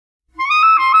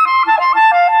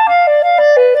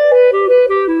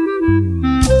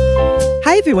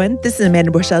everyone, this is Amanda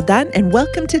Borchel-Dan, and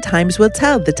welcome to Times Will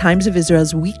Tell, the Times of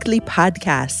Israel's weekly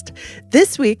podcast.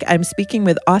 This week, I'm speaking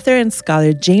with author and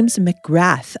scholar James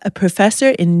McGrath, a professor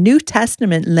in New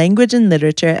Testament language and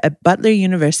literature at Butler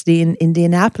University in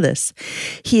Indianapolis.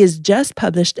 He has just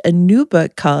published a new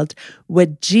book called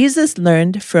What Jesus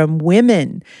Learned from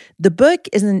Women. The book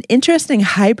is an interesting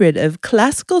hybrid of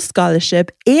classical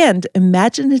scholarship and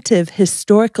imaginative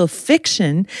historical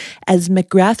fiction, as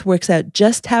McGrath works out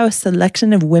just how a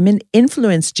selection of women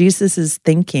influenced Jesus'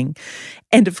 thinking.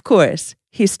 And of course,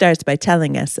 he starts by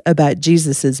telling us about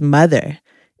Jesus' mother.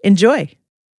 Enjoy.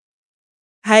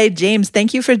 Hi, James.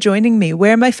 Thank you for joining me.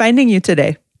 Where am I finding you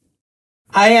today?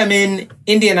 I am in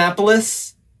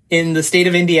Indianapolis, in the state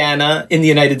of Indiana, in the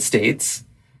United States.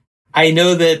 I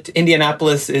know that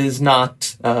Indianapolis is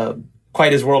not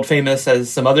quite as world famous as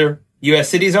some other U.S.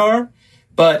 cities are,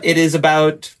 but it is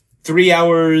about 3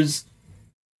 hours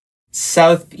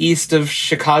southeast of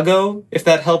Chicago, if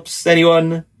that helps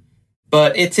anyone.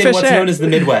 But it's in what's known as the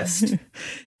Midwest.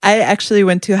 I actually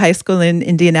went to high school in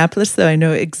Indianapolis, so I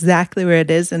know exactly where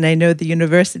it is. And I know the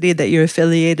university that you're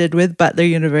affiliated with, Butler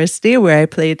University, where I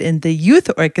played in the youth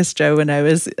orchestra when I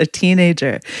was a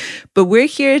teenager. But we're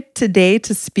here today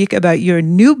to speak about your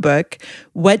new book,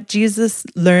 What Jesus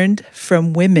Learned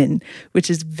from Women, which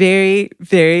is very,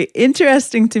 very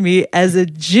interesting to me as a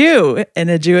Jew and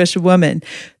a Jewish woman.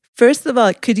 First of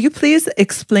all, could you please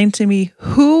explain to me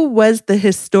who was the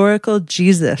historical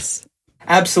Jesus?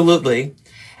 Absolutely.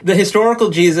 The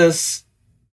historical Jesus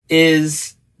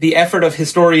is the effort of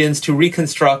historians to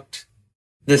reconstruct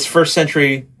this first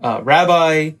century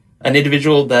rabbi, an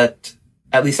individual that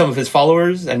at least some of his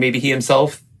followers, and maybe he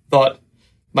himself, thought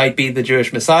might be the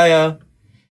Jewish Messiah,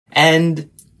 and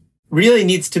really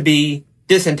needs to be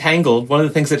disentangled. One of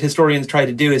the things that historians try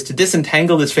to do is to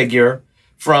disentangle this figure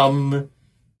from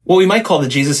what we might call the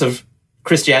Jesus of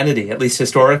Christianity, at least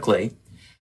historically.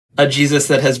 A Jesus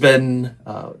that has been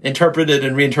interpreted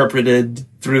and reinterpreted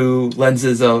through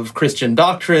lenses of Christian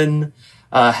doctrine,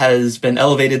 has been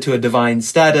elevated to a divine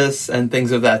status, and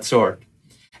things of that sort.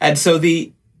 And so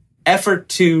the effort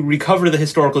to recover the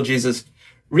historical Jesus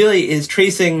really is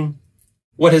tracing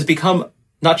what has become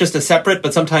not just a separate,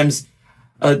 but sometimes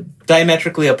a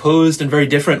diametrically opposed and very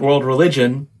different world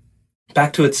religion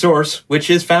back to its source, which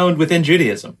is found within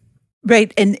Judaism.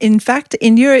 Right. And in fact,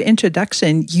 in your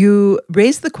introduction, you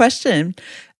raised the question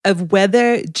of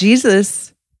whether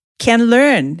Jesus can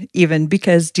learn, even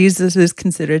because Jesus is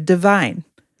considered divine.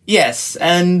 Yes.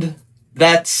 And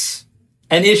that's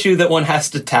an issue that one has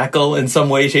to tackle in some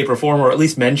way, shape, or form, or at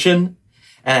least mention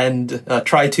and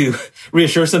try to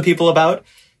reassure some people about,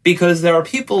 because there are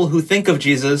people who think of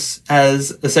Jesus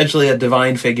as essentially a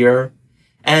divine figure.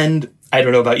 And I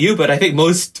don't know about you, but I think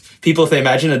most people, if they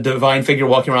imagine a divine figure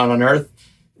walking around on earth,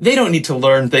 they don't need to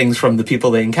learn things from the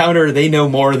people they encounter. They know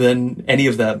more than any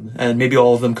of them, and maybe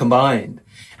all of them combined.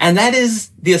 And that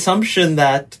is the assumption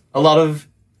that a lot of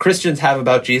Christians have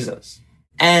about Jesus.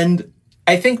 And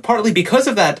I think partly because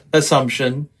of that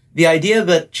assumption, the idea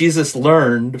that Jesus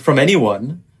learned from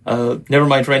anyone, never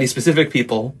mind from any specific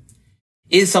people,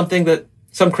 is something that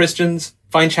some Christians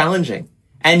find challenging.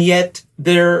 And yet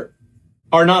there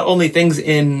are not only things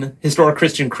in historic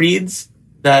Christian creeds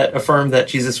that affirm that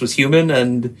Jesus was human,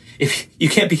 and if you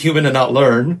can't be human and not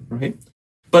learn, right?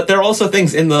 But there are also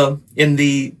things in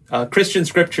the Christian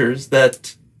scriptures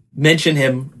that mention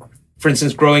him, for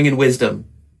instance, growing in wisdom.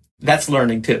 That's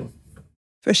learning too.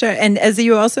 For sure. And as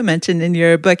you also mentioned in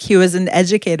your book, he was an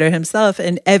educator himself,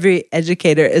 and every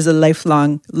educator is a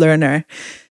lifelong learner.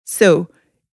 So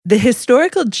the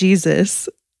historical Jesus,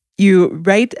 you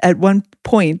write at one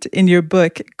point in your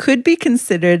book, could be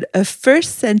considered a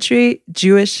first century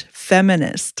Jewish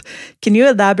feminist. Can you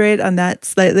elaborate on that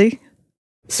slightly?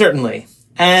 Certainly.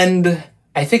 And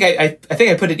I think I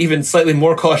put it even slightly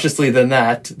more cautiously than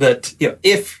that,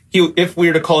 if we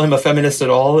were to call him a feminist at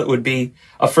all, it would be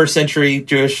a first century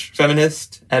Jewish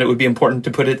feminist, and it would be important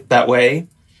to put it that way.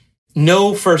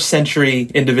 No first century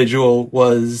individual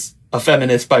was a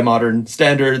feminist by modern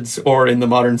standards or in the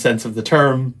modern sense of the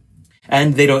term.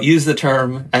 And they don't use the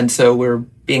term, and so we're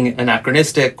being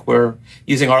anachronistic. We're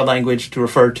using our language to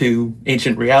refer to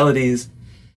ancient realities.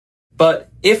 But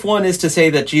if one is to say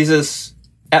that Jesus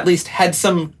at least had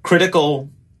some critical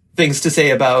things to say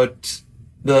about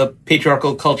the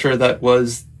patriarchal culture that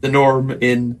was the norm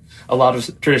in a lot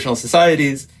of traditional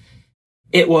societies,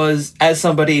 it was as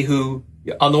somebody who,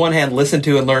 on the one hand, listened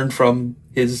to and learned from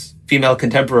his female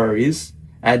contemporaries,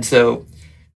 and so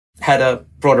had a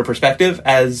broader perspective,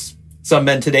 as some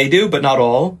men today do, but not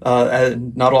all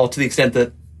to the extent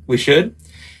that we should.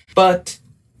 But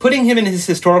putting him in his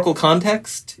historical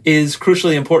context is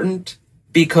crucially important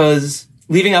because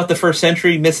leaving out the first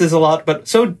century misses a lot, but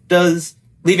so does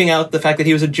leaving out the fact that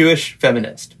he was a Jewish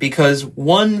feminist. Because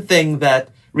one thing that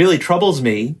really troubles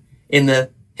me in the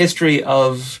history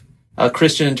of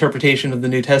Christian interpretation of the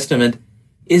New Testament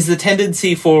is the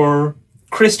tendency for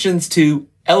Christians to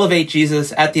elevate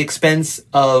Jesus at the expense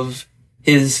of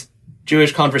his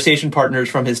Jewish conversation partners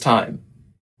from his time.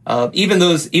 Even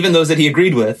those that he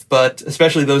agreed with, but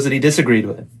especially those that he disagreed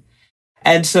with.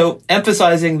 And so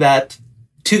emphasizing that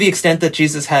to the extent that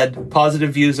Jesus had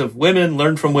positive views of women,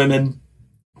 learned from women,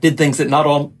 did things that not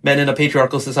all men in a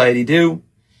patriarchal society do,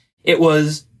 it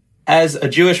was as a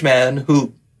Jewish man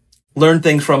who learned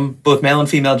things from both male and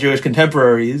female Jewish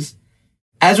contemporaries,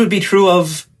 as would be true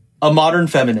of a modern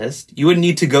feminist. You wouldn't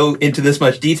need to go into this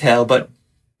much detail, but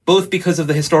both because of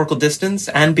the historical distance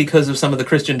and because of some of the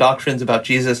Christian doctrines about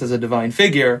Jesus as a divine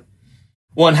figure,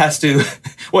 one has to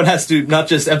not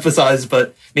just emphasize,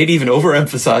 but maybe even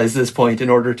overemphasize this point in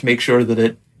order to make sure that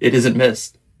it isn't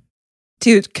missed.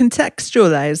 To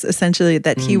contextualize, essentially,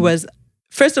 that he was,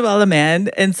 first of all, a man,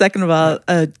 and second of all,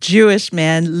 a Jewish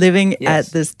man living at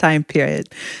this time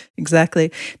period.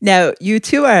 Exactly. Now, you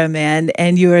too are a man,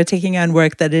 and you are taking on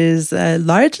work that is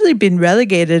largely been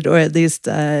relegated, or at least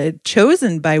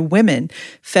chosen by women.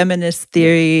 Feminist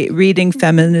theory, reading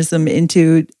feminism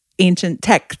into ancient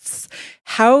texts.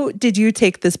 How did you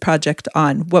take this project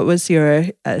on? What was your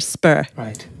spur?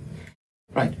 Right.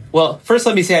 Well, first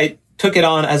let me say I took it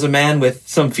on as a man with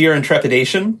some fear and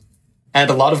trepidation and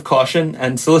a lot of caution,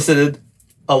 and solicited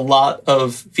a lot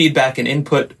of feedback and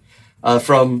input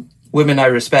from women I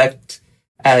respect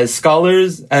as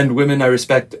scholars and women I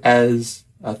respect as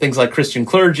things like Christian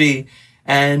clergy,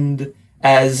 and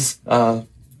as one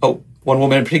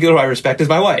woman in particular who I respect is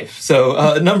my wife. So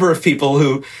a number of people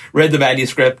who read the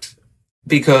manuscript,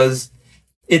 because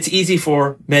it's easy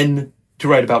for men to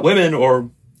write about women, or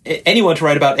anyone to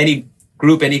write about any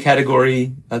group, any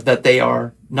category that they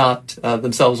are not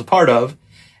themselves a part of,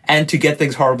 and to get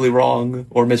things horribly wrong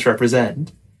or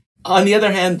misrepresent. On the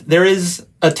other hand, there is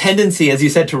a tendency, as you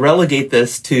said, to relegate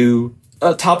this to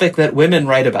a topic that women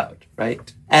write about,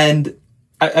 right? And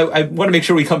I want to make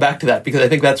sure we come back to that, because I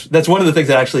think that's one of the things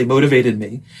that actually motivated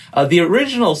me. The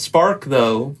original spark,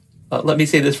 though, let me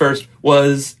say this first,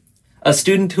 was a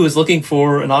student who was looking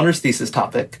for an honors thesis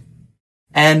topic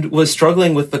and was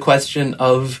struggling with the question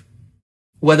of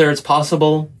whether it's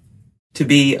possible to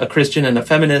be a Christian and a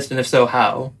feminist, and if so,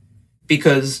 how?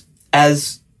 Because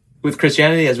as with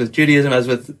Christianity, as with Judaism, as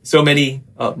with so many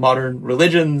modern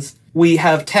religions, we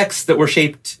have texts that were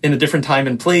shaped in a different time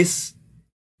and place,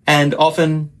 and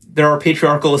often there are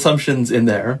patriarchal assumptions in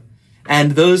there,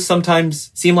 and those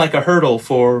sometimes seem like a hurdle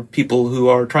for people who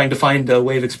are trying to find a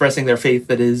way of expressing their faith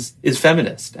that is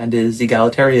feminist and is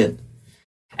egalitarian.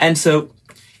 And so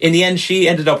in the end, she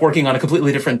ended up working on a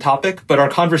completely different topic, but our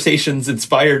conversations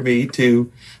inspired me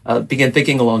to begin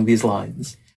thinking along these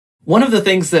lines. One of the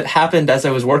things that happened as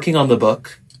I was working on the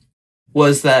book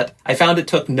was that I found it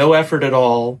took no effort at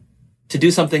all to do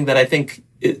something that I think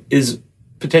is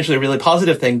potentially a really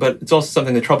positive thing, but it's also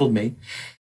something that troubled me,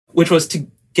 which was to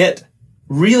get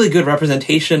really good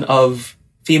representation of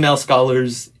female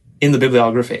scholars in the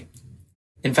bibliography.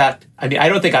 In fact, I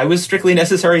don't think I was strictly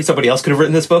necessary. Somebody else could have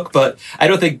written this book, but I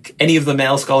don't think any of the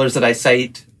male scholars that I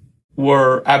cite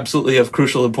were absolutely of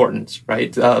crucial importance,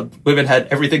 right? Women had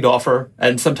everything to offer,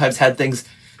 and sometimes had things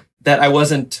that I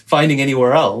wasn't finding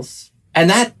anywhere else. And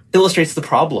that illustrates the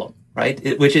problem,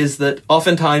 right? Which is that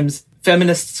oftentimes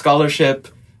feminist scholarship,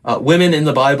 women in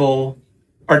the Bible,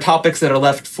 are topics that are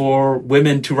left for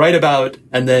women to write about,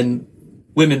 and then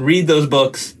women read those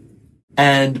books,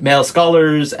 and male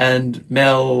scholars and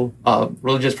male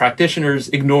religious practitioners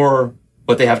ignore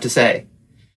what they have to say.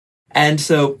 And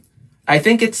so I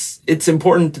think it's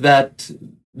important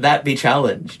that be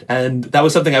challenged. And that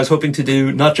was something I was hoping to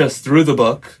do, not just through the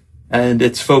book and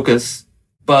its focus,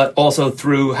 but also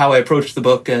through how I approached the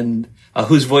book and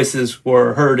whose voices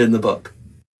were heard in the book.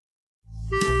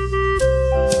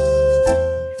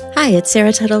 Hi, it's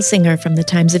Sarah Tuttle Singer from the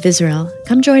Times of Israel.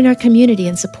 Come join our community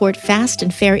and support fast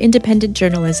and fair independent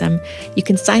journalism. You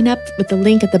can sign up with the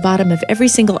link at the bottom of every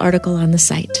single article on the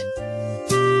site.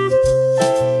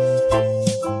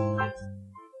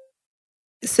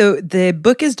 So the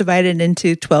book is divided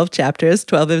into 12 chapters.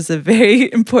 12 is a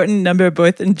very important number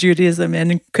both in Judaism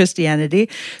and in Christianity.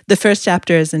 The first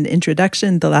chapter is an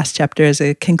introduction. The last chapter is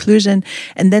a conclusion.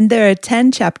 And then there are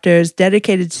 10 chapters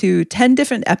dedicated to 10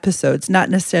 different episodes, not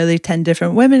necessarily 10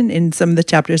 different women. In some of the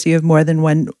chapters, you have more than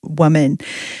one woman.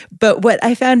 But what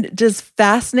I found just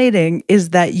fascinating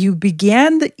is that you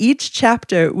began each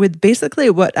chapter with basically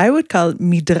what I would call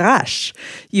midrash.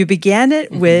 You began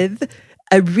it with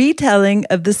a retelling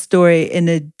of the story in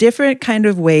a different kind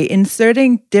of way,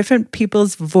 inserting different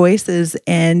people's voices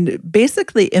and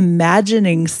basically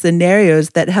imagining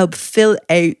scenarios that help fill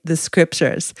out the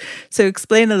scriptures. So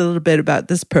explain a little bit about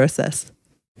this process.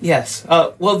 Yes.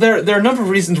 Well, there are a number of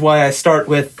reasons why I start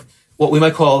with what we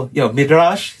might call,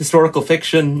 midrash, historical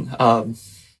fiction.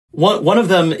 One of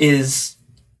them is,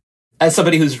 as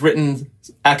somebody who's written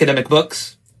academic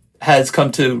books has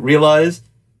come to realize,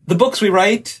 the books we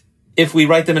write, if we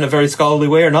write them in a very scholarly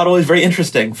way, are not always very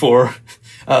interesting for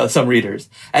some readers.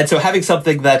 And so having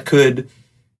something that could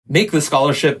make the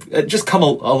scholarship just come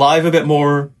alive a bit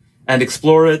more and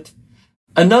explore it.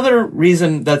 Another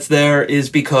reason that's there is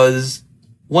because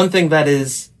one thing that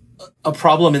is a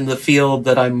problem in the field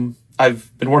that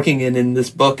I've been working in this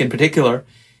book in particular,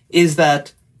 is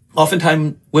that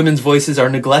oftentimes women's voices are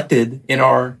neglected in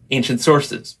our ancient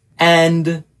sources.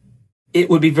 And it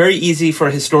would be very easy for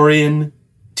a historian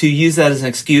to use that as an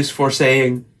excuse for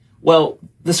saying, well,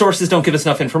 the sources don't give us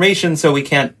enough information, so we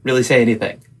can't really say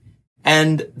anything.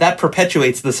 And that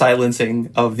perpetuates the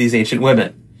silencing of these ancient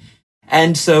women.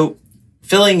 And so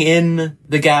filling in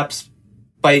the gaps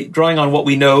by drawing on what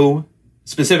we know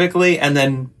specifically and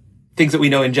then things that we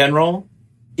know in general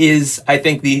is, I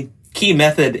think, the key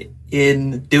method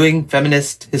in doing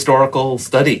feminist historical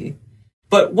study.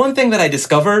 But one thing that I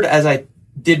discovered as I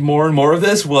did more and more of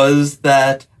this was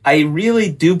that I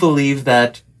really do believe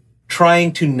that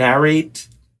trying to narrate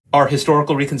our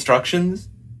historical reconstructions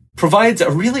provides a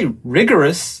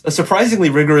surprisingly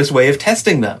rigorous way of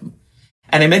testing them.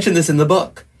 And I mentioned this in the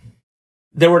book.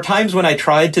 There were times when I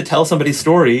tried to tell somebody's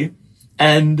story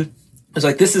and I was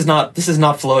like, this is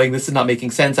not flowing. This is not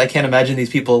making sense. I can't imagine these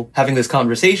people having this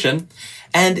conversation.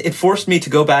 And it forced me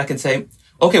to go back and say,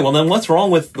 okay, well then what's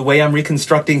wrong with the way I'm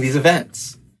reconstructing these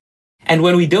events? And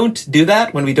when we don't do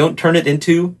that, when we don't turn it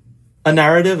into a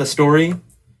narrative, a story,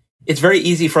 it's very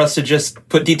easy for us to just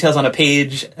put details on a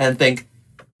page and think,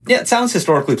 yeah, it sounds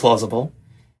historically plausible.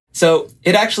 So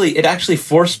it actually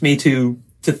forced me to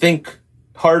think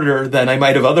harder than I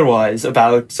might have otherwise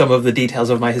about some of the details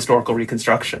of my historical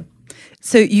reconstruction.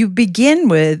 So you begin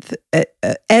with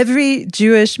every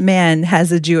Jewish man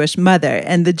has a Jewish mother,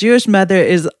 and the Jewish mother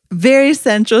is very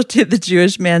central to the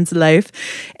Jewish man's life,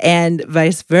 and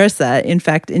vice versa. In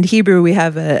fact, in Hebrew, we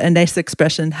have a nice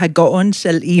expression, Hagaon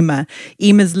shel Ima,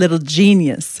 Ima's little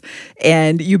genius.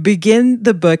 And you begin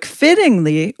the book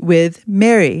fittingly with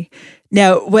Mary.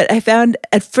 Now, what I found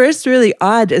at first really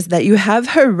odd is that you have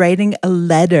her writing a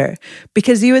letter,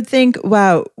 because you would think,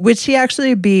 wow, would she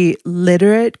actually be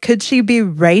literate? Could she be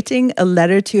writing a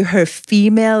letter to her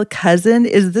female cousin?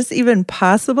 Is this even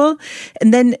possible?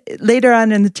 And then later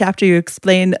on in the chapter, you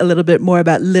explain a little bit more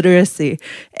about literacy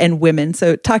and women.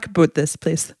 So talk about this,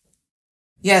 please.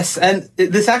 Yes, and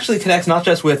this actually connects not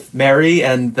just with Mary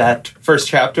and that first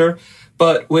chapter,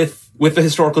 but with the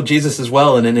historical Jesus as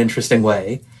well in an interesting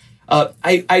way.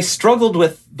 I struggled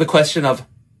with the question of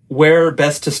where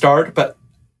best to start, but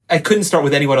I couldn't start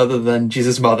with anyone other than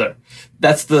Jesus' mother.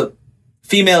 That's the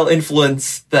female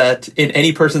influence that in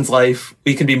any person's life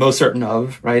we can be most certain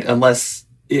of, right? Unless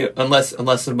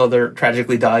the mother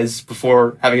tragically dies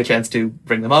before having a chance to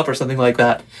bring them up or something like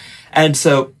that. And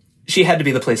so she had to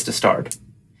be the place to start.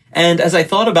 And as I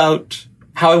thought about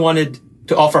how I wanted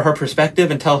to offer her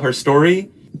perspective and tell her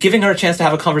story, giving her a chance to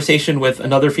have a conversation with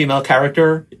another female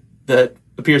character that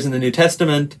appears in the New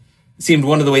Testament seemed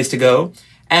one of the ways to go.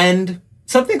 And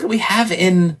something that we have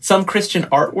in some Christian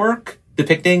artwork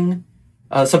depicting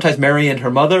sometimes Mary and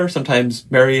her mother, sometimes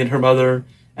Mary and her mother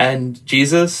and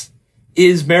Jesus,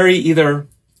 is Mary either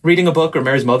reading a book or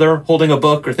Mary's mother holding a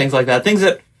book or things like that. Things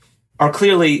that are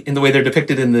clearly, in the way they're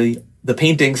depicted in the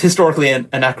paintings, historically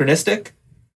anachronistic,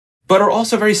 but are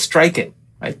also very striking,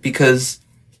 right? Because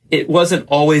it wasn't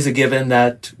always a given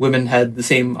that women had the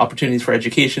same opportunities for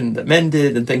education that men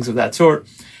did and things of that sort.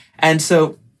 And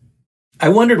so I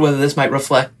wondered whether this might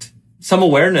reflect some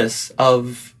awareness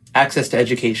of access to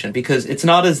education, because it's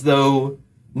not as though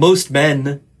most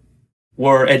men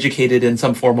were educated in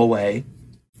some formal way,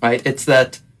 right? It's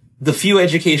that the few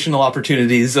educational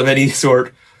opportunities of any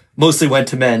sort mostly went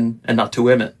to men and not to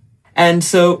women. And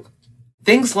so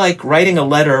things like writing a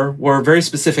letter were very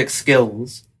specific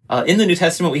skills In the New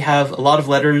Testament, we have a lot of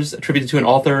letters attributed to an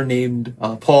author named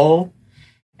Paul.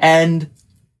 And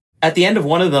at the end of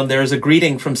one of them, there is a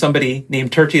greeting from somebody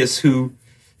named Tertius who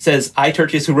says, I,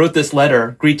 Tertius, who wrote this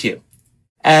letter, greet you.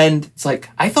 And it's like,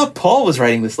 I thought Paul was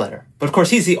writing this letter. But of course,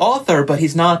 he's the author, but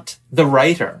he's not the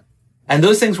writer. And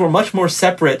those things were much more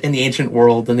separate in the ancient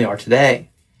world than they are today.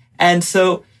 And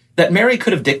so that Mary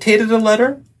could have dictated a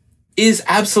letter is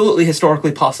absolutely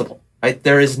historically possible, right?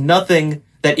 There is nothing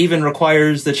that even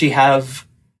requires that she have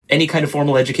any kind of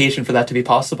formal education for that to be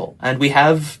possible. And we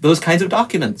have those kinds of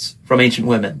documents from ancient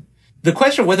women. The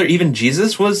question of whether even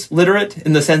Jesus was literate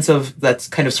in the sense of that's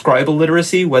kind of scribal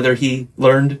literacy, whether he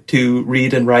learned to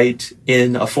read and write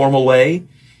in a formal way,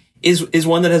 is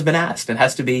one that has been asked and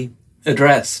has to be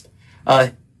addressed.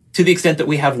 To the extent that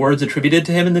we have words attributed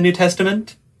to him in the New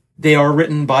Testament, they are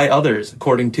written by others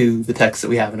according to the texts that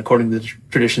we have and according to the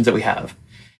traditions that we have.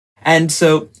 And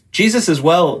so Jesus as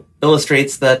well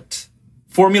illustrates that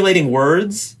formulating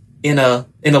words in a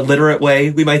literate way,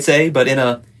 we might say, but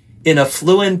in a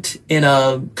fluent, in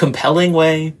a compelling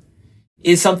way,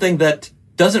 is something that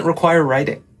doesn't require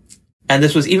writing. And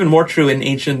this was even more true in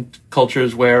ancient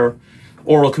cultures where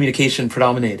oral communication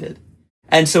predominated.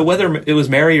 And so whether it was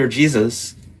Mary or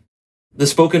Jesus, the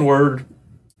spoken word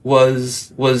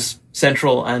was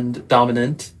central and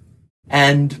dominant.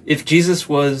 And if Jesus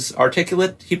was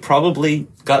articulate, he probably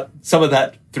got some of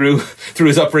that through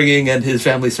his upbringing and his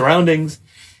family surroundings.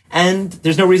 And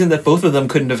there's no reason that both of them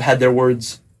couldn't have had their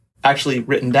words actually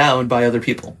written down by other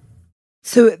people.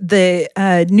 So the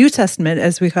New Testament,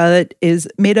 as we call it, is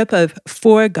made up of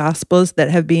 4 Gospels that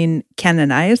have been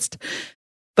canonized.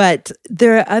 But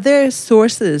there are other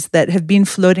sources that have been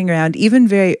floating around, even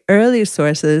very early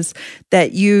sources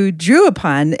that you drew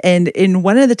upon. And in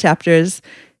one of the chapters,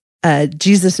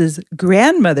 Jesus's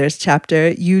grandmother's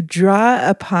chapter, you draw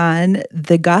upon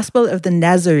the Gospel of the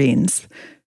Nazarenes,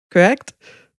 correct?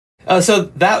 So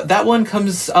that one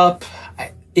comes up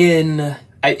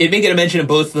it may get a mention in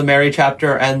both the Mary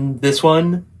chapter and this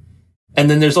one. And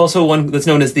then there's also one that's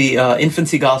known as the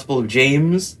Infancy Gospel of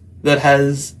James that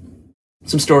has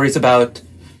some stories about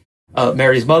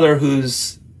Mary's mother,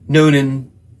 who's known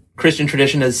in Christian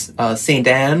tradition as Saint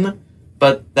Anne,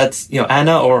 but that's,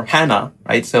 Anna or Hannah,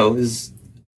 right? So is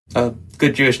a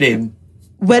good Jewish name.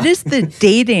 What is the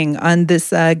dating on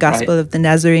this Gospel of the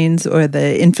Nazarenes or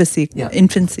the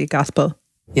Infancy Gospel?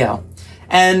 Yeah.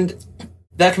 And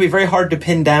that can be very hard to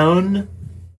pin down.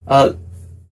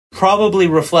 Probably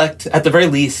reflect, at the very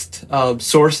least,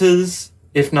 sources,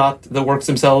 if not the works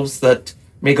themselves, that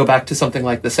may go back to something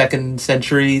like the 2nd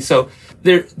century. So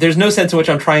there's no sense in which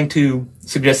I'm trying to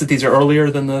suggest that these are earlier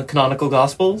than the canonical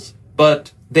Gospels,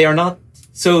 but they are not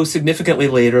so significantly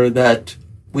later that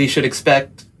we should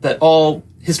expect that all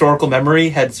historical memory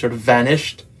had sort of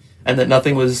vanished and that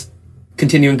nothing was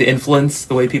continuing to influence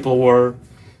the way people were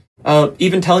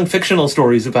even telling fictional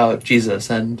stories about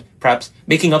Jesus and perhaps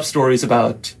making up stories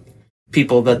about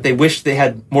people that they wish they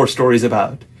had more stories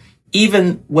about.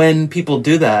 Even when people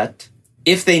do that,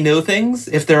 if they know things,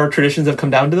 if there are traditions that have come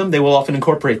down to them, they will often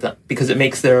incorporate them because it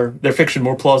makes their fiction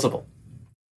more plausible.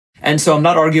 And so I'm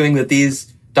not arguing that these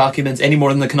documents, any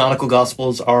more than the canonical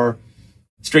Gospels, are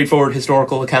straightforward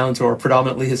historical accounts or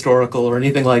predominantly historical or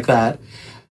anything like that.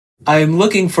 I'm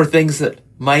looking for things that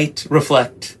might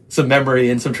reflect some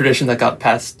memory and some tradition that got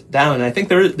passed down. And I think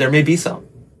there may be some.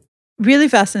 Really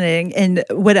fascinating. And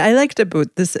what I liked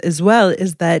about this as well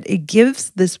is that it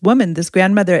gives this woman, this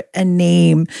grandmother, a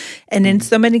name. And in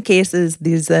so many cases,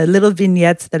 these little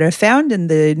vignettes that are found in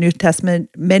the New Testament,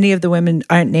 many of the women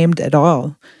aren't named at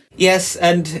all. Yes,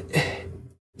 and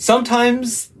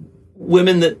sometimes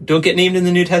women that don't get named in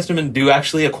the New Testament do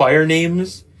actually acquire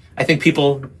names. I think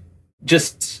people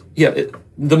just,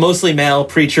 the mostly male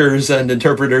preachers and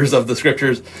interpreters of the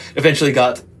scriptures eventually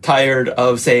got tired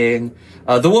of saying,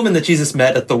 the woman that Jesus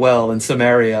met at the well in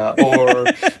Samaria, or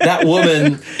that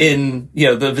woman in,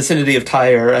 the vicinity of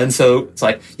Tyre. And so it's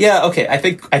like, okay, I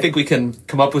think we can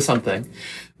come up with something.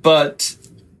 But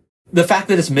the fact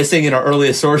that it's missing in our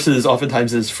earliest sources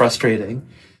oftentimes is frustrating.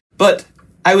 But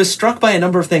I was struck by a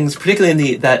number of things,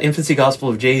 particularly in that Infancy Gospel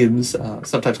of James,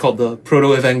 sometimes called the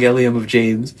Proto-Evangelium of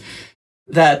James,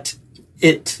 that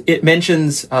it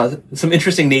mentions some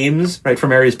interesting names, right, for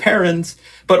Mary's parents,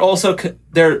 but also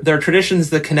there are traditions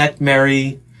that connect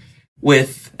Mary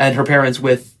and her parents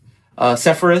with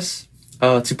Sepphoris,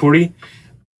 Tzipori,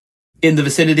 in the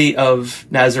vicinity of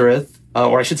Nazareth.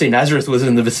 Or I should say Nazareth was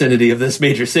in the vicinity of this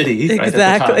major city, right, at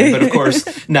the time. But of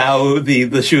course, now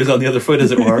the shoe is on the other foot,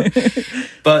 as it were.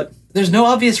 But there's no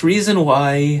obvious reason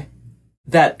why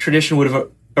that tradition would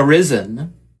have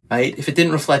arisen, right, if it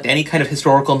didn't reflect any kind of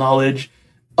historical knowledge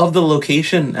of the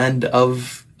location and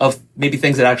of maybe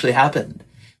things that actually happened.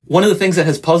 One of the things that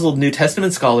has puzzled New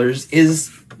Testament scholars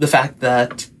is the fact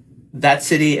that that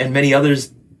city and many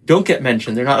others don't get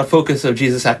mentioned. They're not a focus of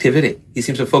Jesus' activity. He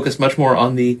seems to focus much more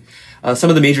on some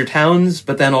of the major towns,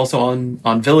 but then also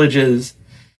on villages.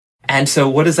 And so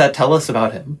what does that tell us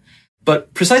about him?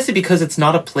 But precisely because it's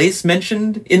not a place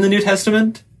mentioned in the New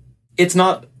Testament, it's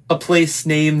not a place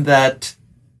name that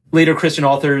later Christian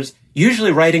authors,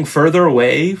 usually writing further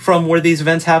away from where these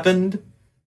events happened,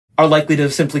 are likely to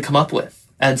simply come up with.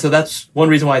 And so that's one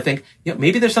reason why I think,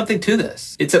 maybe there's something to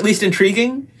this. It's at least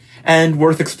intriguing and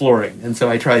worth exploring. And so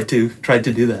I tried to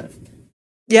do that.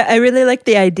 Yeah, I really like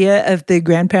the idea of the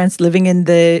grandparents living in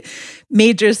the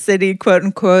major city, quote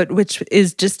unquote, which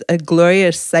is just a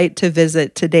glorious sight to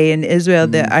visit today in Israel.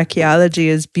 The archaeology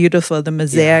is beautiful. The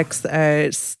mosaics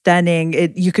are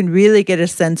stunning. You can really get a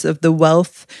sense of the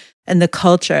wealth and the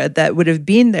culture that would have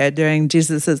been there during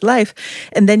Jesus's life.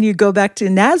 And then you go back to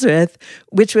Nazareth,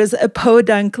 which was a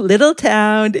podunk little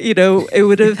town. It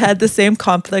would have had the same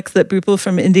complex that people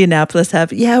from Indianapolis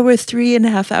have. Yeah, we're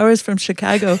 3.5 hours from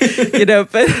Chicago,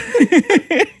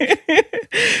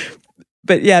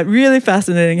 but yeah, really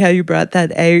fascinating how you brought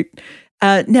that out.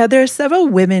 Now, there are several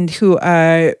women who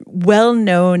are well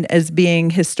known as being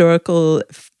historical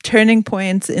turning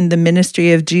points in the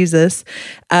ministry of Jesus.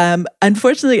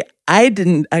 Unfortunately, I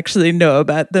didn't actually know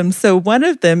about them. So one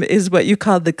of them is what you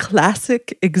call the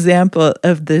classic example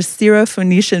of the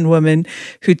Syrophoenician woman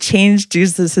who changed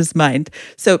Jesus's mind.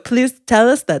 So please tell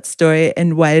us that story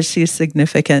and why is she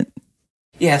significant?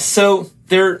 Yeah, so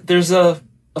there's a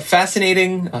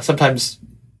fascinating, sometimes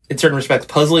in certain respects,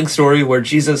 puzzling story where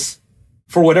Jesus,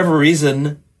 for whatever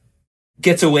reason,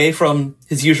 gets away from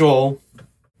his usual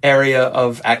area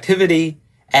of activity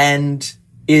and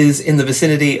is in the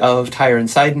vicinity of Tyre and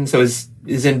Sidon, so is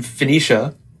in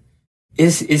Phoenicia.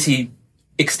 Is he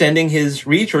extending his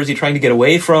reach, or is he trying to get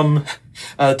away from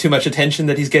too much attention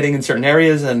that he's getting in certain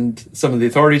areas, and some of the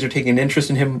authorities are taking an interest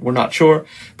in him? We're not sure.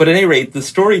 But at any rate, the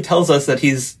story tells us that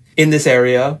he's in this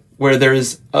area where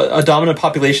there's a dominant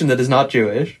population that is not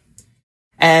Jewish,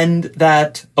 and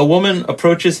that a woman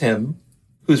approaches him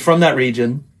who's from that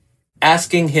region,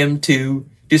 asking him to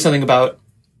do something about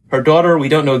her daughter. We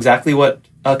don't know exactly what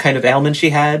kind of ailment she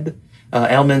had.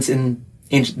 Ailments in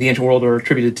the ancient world are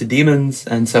attributed to demons,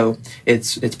 and so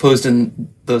it's posed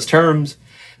in those terms.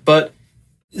 But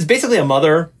it's basically a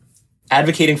mother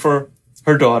advocating for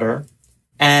her daughter,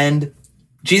 and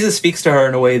Jesus speaks to her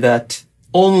in a way that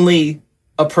only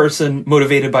a person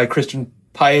motivated by Christian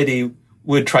piety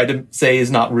would try to say is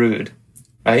not rude,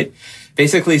 right?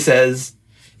 Basically says,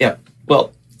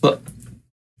 well, look,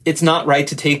 it's not right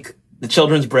to take the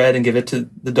children's bread and give it to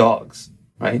the dogs,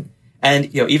 right?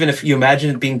 And, even if you imagine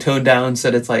it being toned down,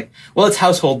 said it's like, well, it's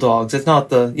household dogs. It's not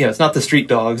it's not the street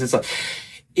dogs. It's like,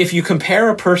 if you compare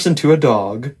a person to a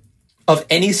dog of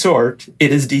any sort,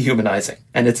 it is dehumanizing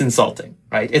and it's insulting,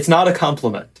 right? It's not a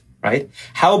compliment, right?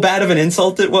 How bad of an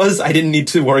insult it was, I didn't need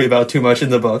to worry about too much in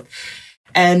the book.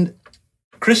 And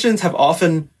Christians have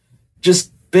often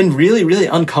just been really, really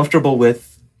uncomfortable with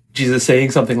Jesus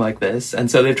saying something like this.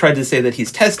 And so they've tried to say that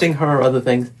he's testing her or other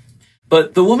things.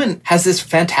 But the woman has this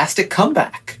fantastic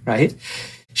comeback, right?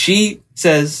 She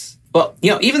says, well,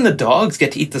 even the dogs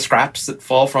get to eat the scraps that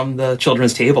fall from the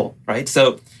children's table, right?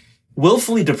 So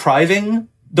willfully depriving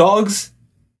dogs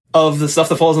of the stuff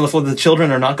that falls on the floor that the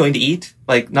children are not going to eat,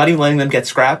 like not even letting them get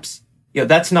scraps,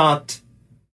 that's not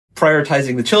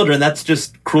prioritizing the children. That's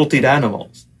just cruelty to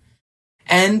animals.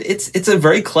 And it's a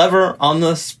very clever,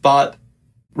 on-the-spot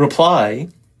reply,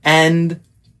 and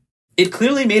it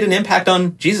clearly made an impact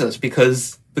on Jesus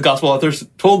because the gospel authors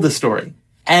told this story.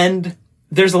 And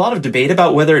there's a lot of debate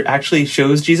about whether it actually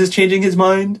shows Jesus changing his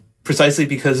mind, precisely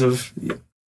because of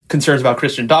concerns about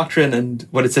Christian doctrine and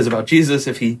what it says about Jesus,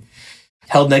 if he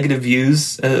held negative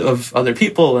views of other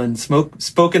people and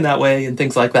spoke in that way and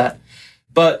things like that.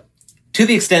 But to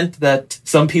the extent that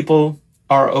some people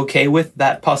are okay with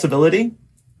that possibility,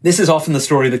 this is often the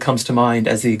story that comes to mind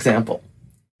as the example.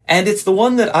 And it's the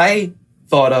one that I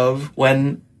thought of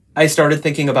when I started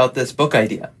thinking about this book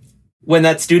idea. When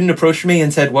that student approached me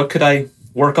and said, what could I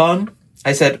work on?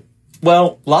 I said,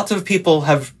 well, lots of people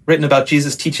have written about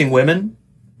Jesus teaching women,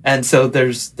 and so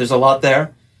there's a lot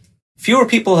there. Fewer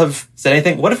people have said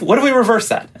anything. What if we reverse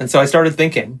that? And so I started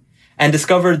thinking and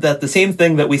discovered that the same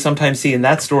thing that we sometimes see in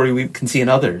that story we can see in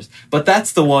others. But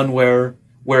that's the one where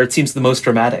it seems the most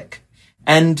dramatic.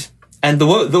 And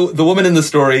the woman in the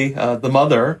story, the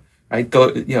mother, right,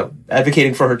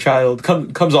 advocating for her child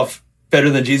comes off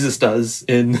better than Jesus does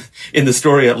in the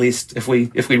story, at least if we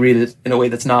read it in a way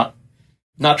that's not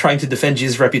not trying to defend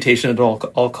Jesus' reputation at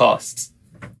all costs.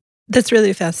 That's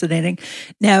really fascinating.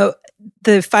 Now,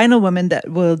 the final woman that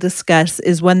we'll discuss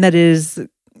is one that is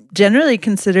generally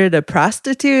considered a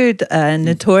prostitute, a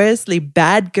notoriously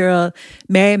bad girl,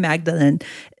 Mary Magdalene.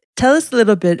 Tell us a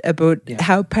little bit about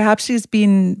how perhaps she's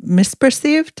been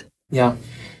misperceived. Yeah.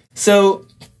 So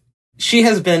she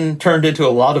has been turned into a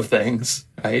lot of things,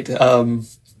 right?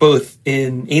 Both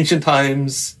in ancient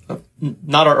times,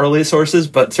 not our earliest sources,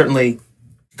 but certainly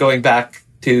going back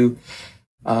to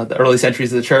the early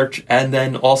centuries of the church, and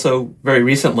then also very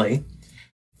recently.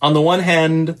 On the one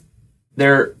hand,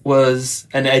 there was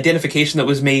an identification that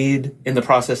was made in the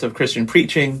process of Christian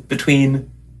preaching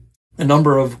between a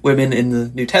number of women in the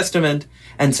New Testament,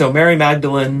 and so Mary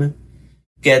Magdalene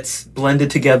gets blended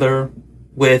together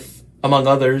with, among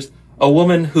others, a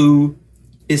woman who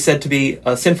is said to be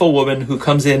a sinful woman who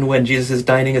comes in when Jesus is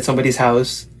dining at somebody's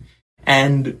house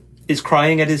and is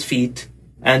crying at his feet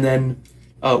and then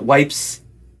wipes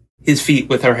his feet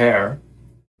with her hair.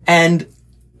 And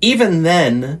even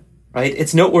then, right,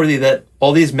 it's noteworthy that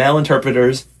all these male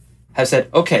interpreters have said,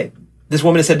 okay, this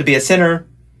woman is said to be a sinner.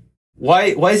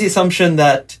 Why is the assumption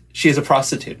that she is a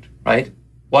prostitute, right?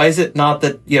 Why is it not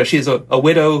that, she's a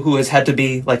widow who has had to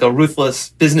be like a ruthless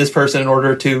business person in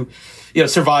order to,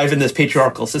 survive in this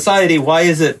patriarchal society? Why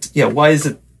is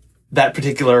it that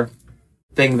particular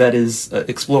thing that is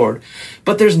explored?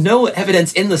 But there's no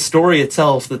evidence in the story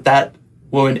itself that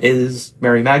woman is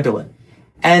Mary Magdalene.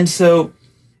 And so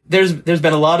there's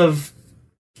been a lot of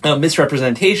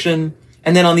misrepresentation.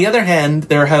 And then on the other hand,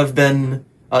 there have been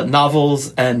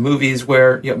novels and movies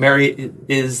where Mary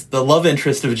is the love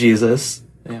interest of Jesus.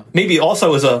 Maybe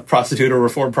also as a prostitute or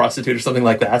reformed prostitute or something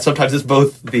like that. Sometimes it's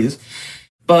both of these.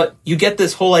 But you get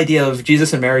this whole idea of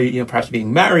Jesus and Mary, perhaps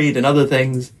being married and other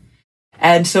things.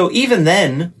 And so even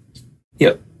then,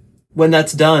 when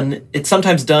that's done, it's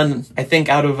sometimes done, I think,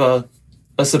 out of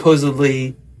a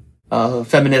supposedly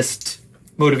feminist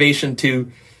motivation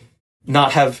to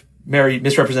not have Mary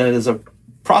misrepresented as a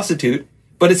prostitute,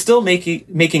 but it's still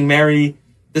making Mary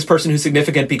this person who's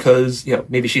significant because,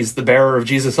 maybe she's the bearer of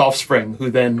Jesus' offspring who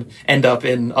then end up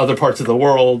in other parts of the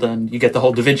world, and you get the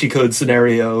whole Da Vinci Code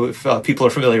scenario, if people are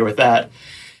familiar with that.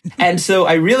 And so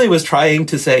I really was trying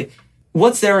to say,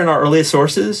 what's there in our earliest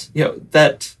sources,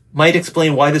 that might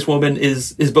explain why this woman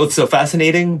is both so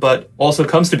fascinating, but also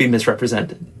comes to be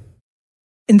misrepresented.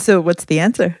 And so what's the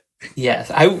answer? Yes,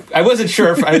 I wasn't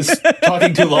sure if I was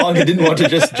talking too long and didn't want to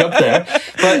just jump there,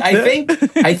 but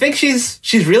I think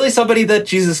she's really somebody that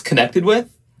Jesus connected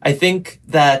with. I think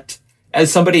that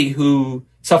as somebody who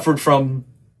suffered from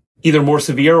either more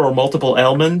severe or multiple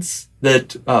ailments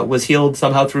that was healed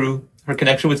somehow through her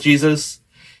connection with Jesus,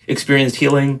 experienced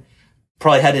healing,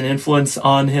 probably had an influence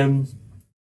on him.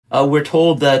 We're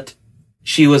told that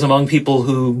she was among people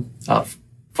who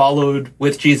followed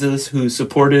with Jesus, who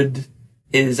supported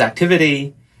his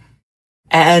activity.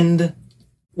 And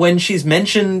when she's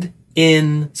mentioned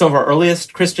in some of our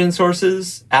earliest Christian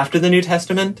sources after the New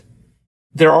Testament,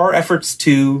 there are efforts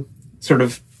to sort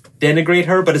of denigrate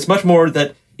her, but it's much more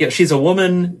that, she's a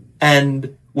woman,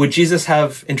 and would Jesus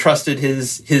have entrusted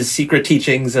his secret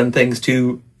teachings and things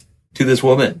to this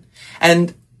woman?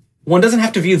 And one doesn't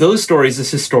have to view those stories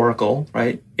as historical,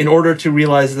 right? In order to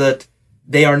realize that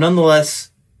they are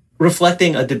nonetheless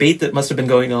reflecting a debate that must have been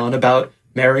going on about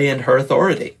Mary and her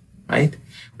authority, right?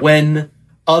 When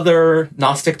other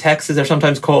Gnostic texts, as they're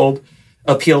sometimes called,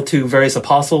 appeal to various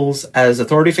apostles as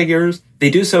authority figures, they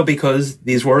do so because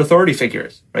these were authority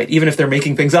figures, right? Even if they're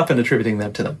making things up and attributing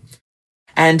them to them.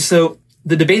 And so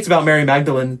the debates about Mary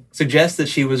Magdalene suggest that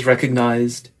she was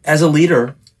recognized as a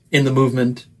leader in the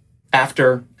movement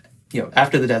after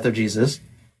the death of Jesus.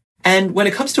 And when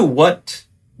it comes to what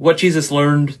Jesus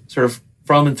learned sort of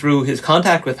from and through his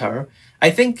contact with her, I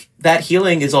think that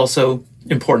healing is also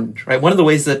important, right? One of the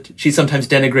ways that she's sometimes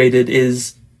denigrated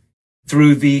is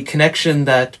through the connection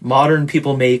that modern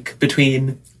people make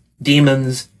between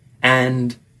demons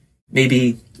and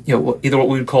maybe, either what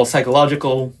we would call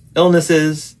psychological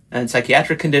illnesses and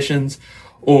psychiatric conditions,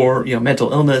 or,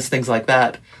 mental illness, things like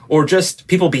that, or just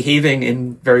people behaving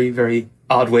in very, very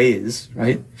odd ways,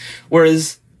 right?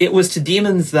 Whereas it was to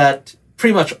demons that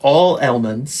pretty much all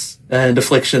ailments and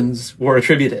afflictions were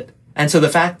attributed. And so the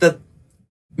fact that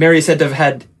Mary is said to have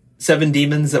had 7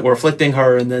 demons that were afflicting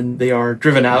her and then they are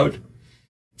driven out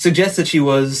suggests that she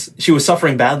was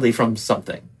suffering badly from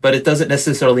something, but it doesn't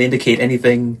necessarily indicate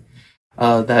anything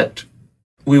that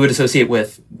we would associate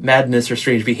with madness or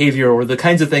strange behavior or the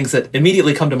kinds of things that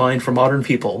immediately come to mind for modern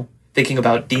people thinking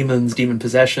about demons, demon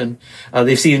possession.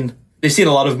 They've seen a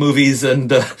lot of movies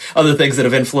and other things that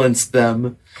have influenced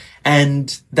them.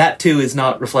 And that too is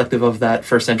not reflective of that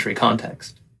first century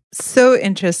context. So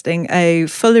interesting. I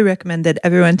fully recommend that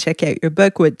everyone check out your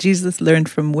book, What Jesus Learned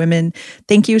from Women.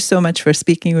 Thank you so much for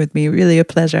speaking with me. Really a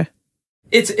pleasure.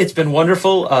 It's been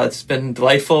wonderful. It's been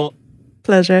delightful.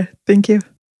 Pleasure. Thank you.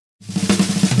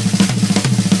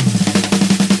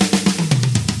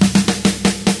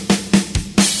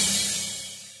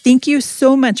 Thank you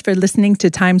so much for listening to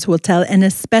Times Will Tell, and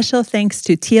a special thanks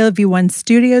to TLV1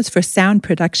 Studios for sound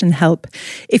production help.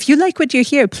 If you like what you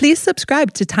hear, please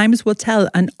subscribe to Times Will Tell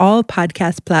on all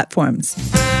podcast platforms.